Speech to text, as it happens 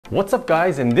What's up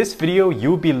guys, in this video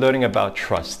you'll be learning about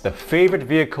trust, the favorite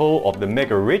vehicle of the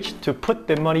mega rich to put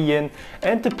their money in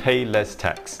and to pay less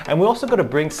tax. And we're also going to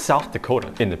bring South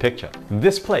Dakota in the picture.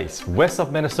 This place, west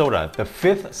of Minnesota, the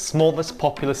 5th smallest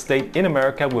populous state in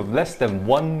America with less than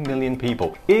 1 million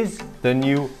people, is the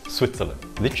new Switzerland.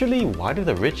 Literally, why do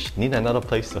the rich need another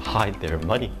place to hide their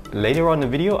money? Later on in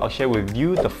the video, I'll share with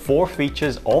you the 4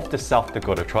 features of the South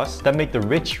Dakota Trust that make the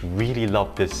rich really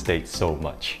love this state so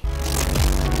much.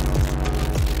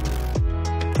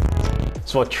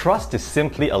 So a trust is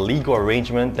simply a legal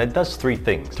arrangement that does 3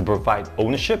 things: to provide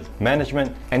ownership,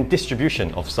 management, and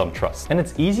distribution of some trust. And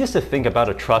it's easiest to think about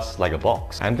a trust like a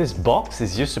box. And this box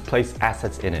is used to place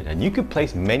assets in it. And you could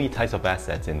place many types of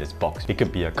assets in this box. It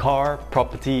could be a car,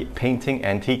 property, painting,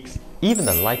 antiques, even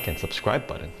a like and subscribe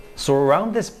button. So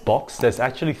around this box, there's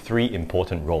actually 3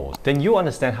 important roles. Then you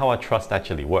understand how a trust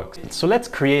actually works. So let's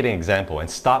create an example and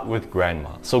start with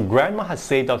grandma. So grandma has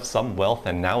saved up some wealth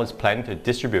and now is planning to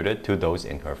distribute it to those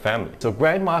in her family. So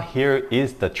grandma here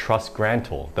is the trust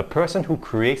grantor, the person who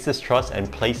creates this trust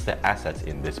and places the assets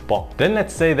in this box. Then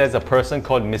let's say there's a person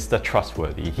called Mr.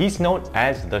 Trustworthy. He's known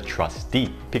as the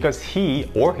trustee because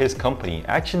he or his company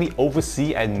actually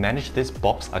oversee and manage this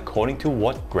box according to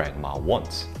what grandma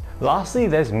wants. Lastly,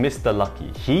 there's Mr.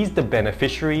 Lucky. He's the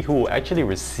beneficiary who will actually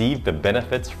receive the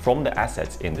benefits from the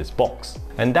assets in this box.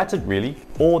 And that's it really,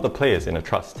 all the players in a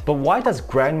trust. But why does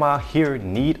grandma here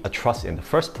need a trust in the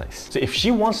first place? So if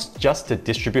she wants just to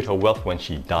distribute her wealth when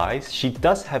she dies, she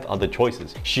does have other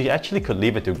choices. She actually could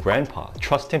leave it to grandpa,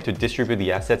 trust him to distribute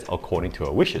the assets according to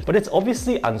her wishes. But it's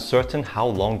obviously uncertain how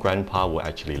long grandpa will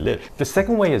actually live. The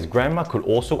second way is grandma could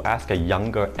also ask a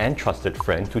younger and trusted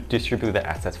friend to distribute the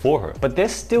assets for her. But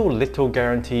there's still little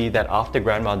guarantee that after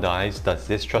grandma dies, does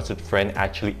this trusted friend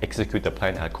actually execute the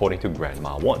plan according to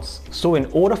grandma wants. So in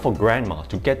order for grandma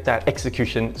to get that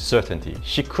execution certainty,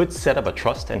 she could set up a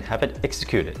trust and have it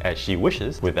executed as she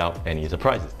wishes without any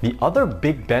surprises. The other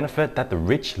big benefit that the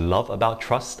rich love about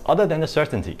trust, other than the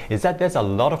certainty, is that there's a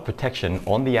lot of protection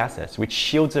on the assets which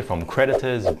shields it from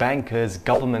creditors, bankers,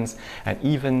 governments, and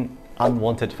even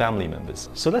unwanted family members.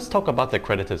 So let's talk about the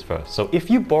creditors first. So if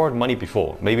you borrowed money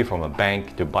before, maybe from a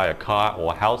bank to buy a car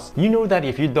or a house, you know that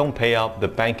if you don't pay up, the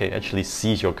bank can actually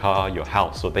seize your car, your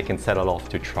house, so they can settle off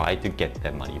to try to get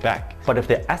their money back. But if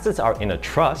the assets are in a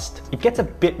trust, it gets a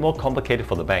bit more complicated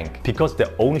for the bank because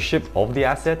the ownership of the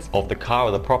assets, of the car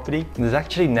or the property, is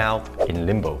actually now in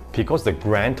limbo because the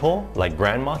grantor, like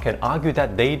grandma, can argue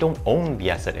that they don't own the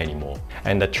asset anymore.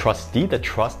 And the trustee, the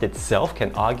trust itself,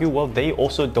 can argue, well, they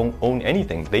also don't own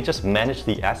anything. They just manage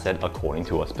the asset according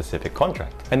to a specific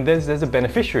contract. And there's a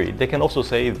beneficiary. They can also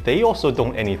say they also don't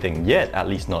own anything yet, at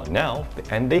least not now,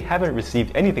 and they haven't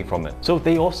received anything from it. So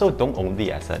they also don't own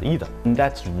the asset either. And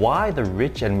that's why the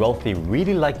rich and wealthy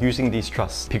really like using these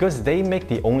trusts, because they make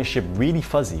the ownership really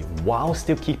fuzzy while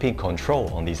still keeping control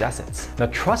on these assets. Now,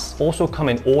 trusts also come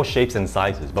in all shapes and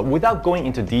sizes, but without going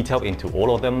into detail into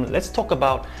all of them, let's talk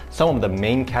about some of the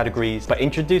main categories by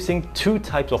introducing 2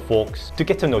 types of forks to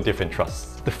get to know different trusts.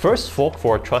 The first fork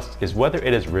for a trust is whether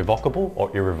it is revocable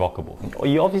or irrevocable.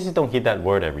 You obviously don't hear that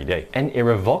word every day. An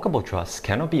irrevocable trust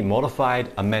cannot be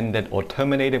modified, amended, or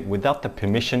terminated without the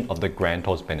permission of the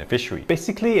grantor's beneficiary.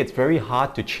 Basically, it's very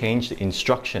hard to change the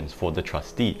instructions for the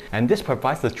trustee, and this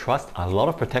provides the trust a lot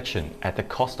of protection at the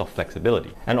cost of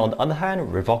flexibility. And on the other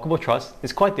hand, revocable trust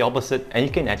is quite the opposite, and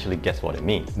you can actually guess what it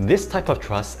means. This type of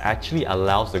trust actually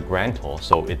allows the grantor,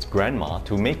 so it's grandma,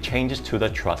 to make changes to the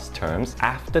trust terms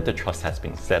after the trust has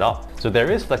been set up. So there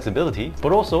is flexibility,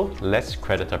 but also less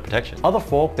creditor protection. Other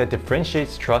fork that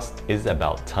differentiates trust is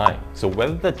about time. So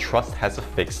whether the trust has a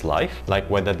fixed life, like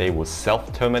whether they will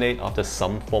self-terminate after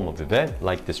some form of event,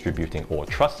 like distributing all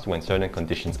trusts when certain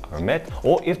conditions are met,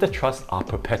 or if the trusts are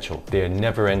perpetual, they are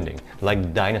never ending,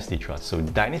 like Dynasty trusts. So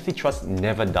Dynasty trusts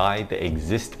never die, they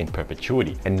exist in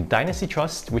perpetuity. And Dynasty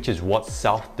trust, which is what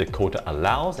South Dakota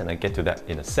allows, and I'll get to that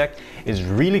in a sec, is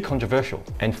really controversial.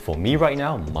 And for me right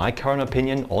now, my current opinion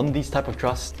on these type of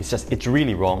trusts is just, it's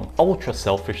really wrong, ultra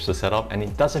selfish to set up, and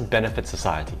it doesn't benefit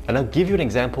society. And I'll give you an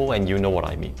example and you know what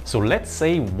I mean. So let's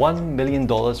say $1 million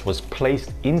was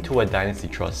placed into a Dynasty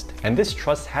trust, and this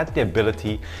trust had the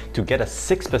ability to get a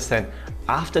 6%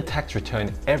 after-tax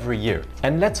return every year.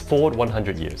 And let's forward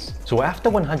 100 years. So after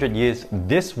 100 years,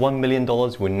 this $1 million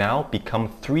will now become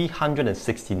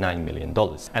 $369 million.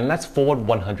 And let's forward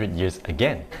 100 years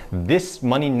again. This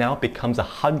money now becomes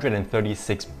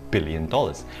 $136 billion,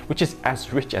 which is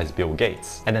as rich as Bill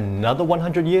Gates. And another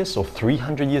 100 years, or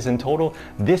 300 years in total,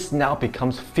 this now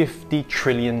becomes $50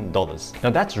 trillion. Now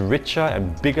that's richer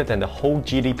and bigger than the whole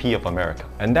GDP of America.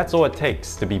 And that's all it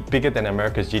takes to be bigger than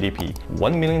America's GDP.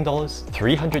 $1 million,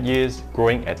 300 years,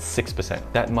 growing at 6%.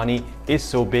 That money is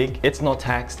so big, it's not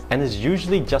taxed, and is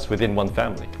usually just within one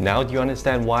family. Now do you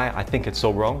understand why I think it's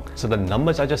so wrong? So the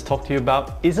numbers I just talked to you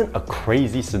about isn't a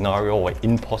crazy scenario or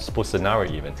impossible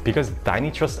scenario even. Because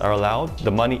Dynasty trusts are allowed,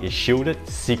 the money is shielded,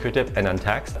 secretive, and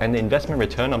untaxed, and the investment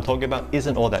return I'm talking about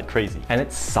isn't all that crazy. And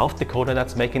it's South Dakota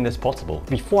that's making this possible.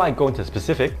 Before I go into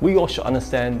specific, we all should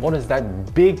understand what is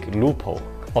that big loophole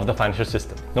of the financial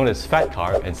system, known as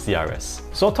FATCA and CRS.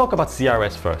 So I'll talk about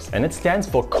CRS first, and it stands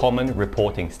for Common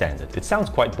Reporting Standard. It sounds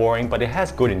quite boring, but it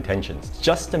has good intentions,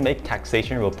 just to make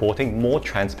taxation reporting more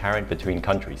transparent between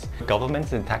countries.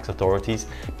 Governments and tax authorities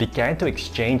began to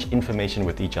exchange information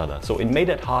with each other, so it made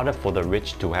it harder for the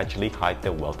rich to actually hide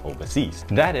their wealth overseas.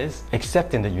 That is,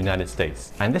 except in the United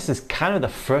States. And this is kind of the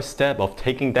first step of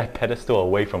taking that pedestal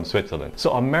away from Switzerland.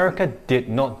 So America did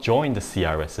not join the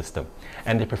CRS system,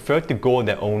 and they preferred to go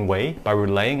their own way by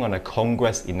relying on a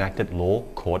Congress-enacted law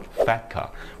called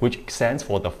FATCA, which stands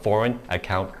for the Foreign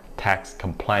Account Tax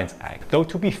Compliance Act. Though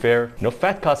to be fair,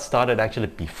 FATCA started actually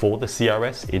before the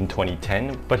CRS in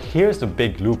 2010, but here's the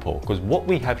big loophole, because what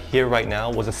we have here right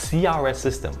now was a CRS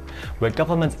system where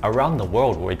governments around the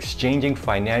world were exchanging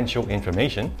financial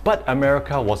information, but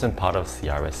America wasn't part of the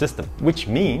CRS system, which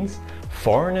means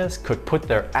foreigners could put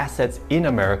their assets in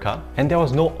America and there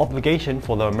was no obligation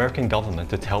for the American government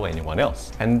to tell anyone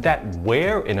else. And that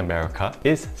where in America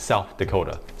is South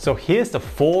Dakota. So here's the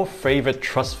 4 favorite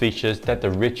trust features that the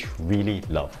rich really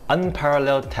love.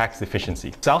 Unparalleled tax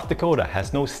efficiency. South Dakota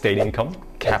has no state income,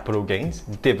 capital gains,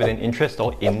 dividend interest,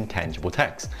 or intangible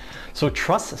tax. So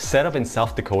trusts set up in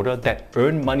South Dakota that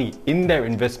earn money in their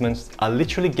investments are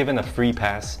literally given a free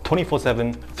pass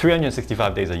 24/7,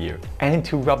 365 days a year. And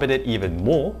to rub it even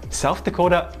more, South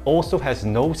Dakota also has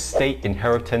no state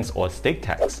inheritance or estate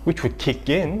tax, which would kick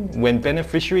in when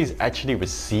beneficiaries actually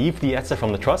receive the asset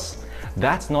from the trust.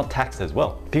 That's not taxed as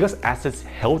well, because assets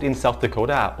held in South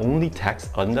Dakota are only taxed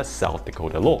under South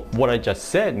Dakota law. What I just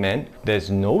said meant there's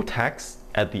no tax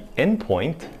at the end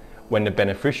point when the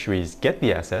beneficiaries get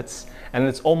the assets, and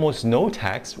it's almost no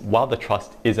tax while the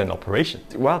trust is in operation.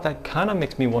 Well, that kind of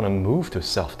makes me want to move to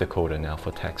South Dakota now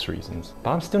for tax reasons,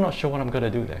 but I'm still not sure what I'm going to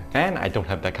do there. And I don't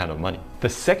have that kind of money. The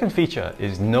second feature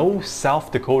is no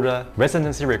South Dakota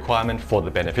residency requirement for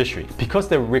the beneficiary, because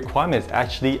the requirement is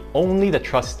actually only the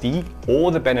trustee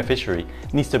or the beneficiary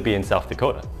needs to be in South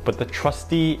Dakota, but the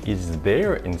trustee is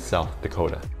there in South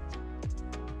Dakota.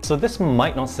 So this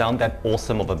might not sound that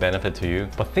awesome of a benefit to you,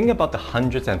 but think about the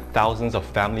hundreds and thousands of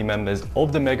family members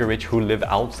of the mega rich who live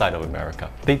outside of America.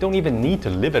 They don't even need to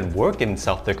live and work in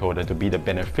South Dakota to be the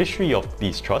beneficiary of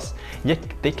these trusts, yet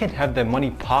they can have their money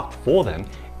parked for them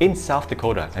in South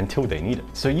Dakota until they need it.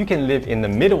 So you can live in the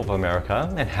middle of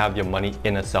America and have your money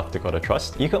in a South Dakota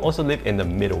trust. You can also live in the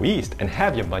Middle East and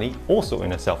have your money also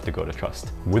in a South Dakota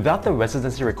trust. Without the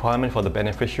residency requirement for the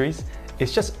beneficiaries,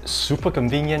 it's just super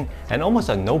convenient and almost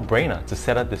a no-brainer to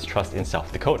set up this trust in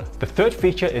South Dakota. The third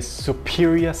feature is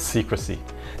superior secrecy.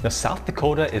 Now, South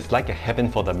Dakota is like a heaven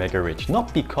for the mega rich,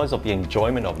 not because of the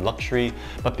enjoyment of luxury,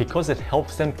 but because it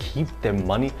helps them keep their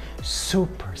money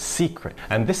super secret.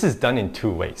 And this is done in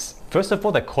 2 ways. First of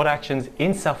all, the court actions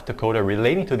in South Dakota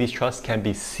relating to these trusts can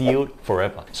be sealed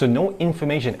forever, so no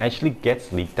information actually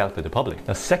gets leaked out to the public.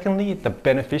 Now, secondly, the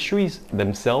beneficiaries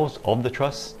themselves of the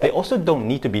trusts, they also don't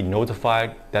need to be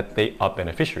notified that they are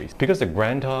beneficiaries, because the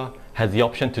grantor has the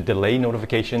option to delay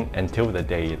notification until the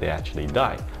day they actually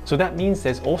die. So that means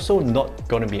there's also not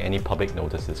going to be any public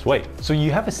notice this way. So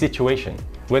you have a situation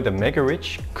where the mega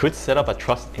rich could set up a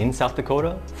trust in South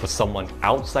Dakota for someone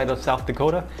outside of South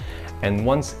Dakota, and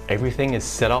once everything is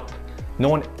set up, no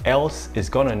one else is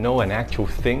going to know an actual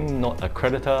thing, not a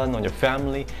creditor, not your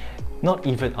family, not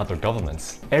even other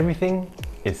governments. Everything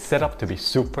is set up to be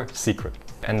super secret.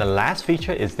 And the last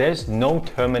feature is there's no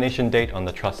termination date on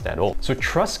the trust at all. So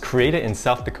trusts created in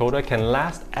South Dakota can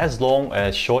last as long or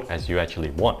as short as you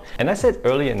actually want. And I said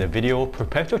earlier in the video,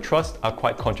 perpetual trusts are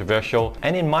quite controversial,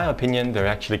 and in my opinion, they're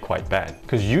actually quite bad.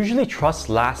 Because usually trusts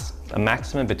last a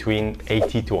maximum between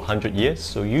 80 to 100 years,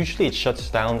 so usually it shuts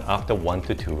down after 1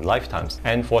 to 2 lifetimes.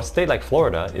 And for a state like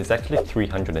Florida, it's actually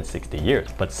 360 years.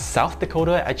 But South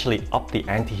Dakota actually upped the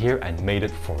ante here and made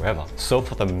it forever. So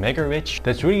for the mega rich,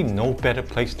 there's really no better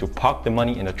place to park the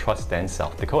money in a trust in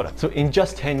South Dakota. So in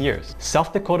just 10 years,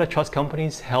 South Dakota trust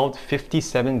companies held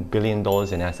 $57 billion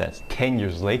in assets. 10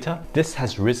 years later, this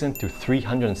has risen to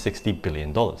 $360 billion.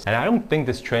 And I don't think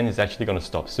this trend is actually going to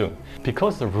stop soon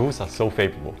because the rules are so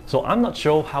favorable. So I'm not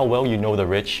sure how well you know the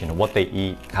rich, what they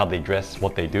eat, how they dress,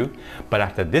 what they do, but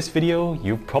after this video,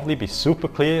 you'll probably be super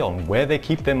clear on where they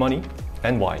keep their money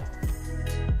and why.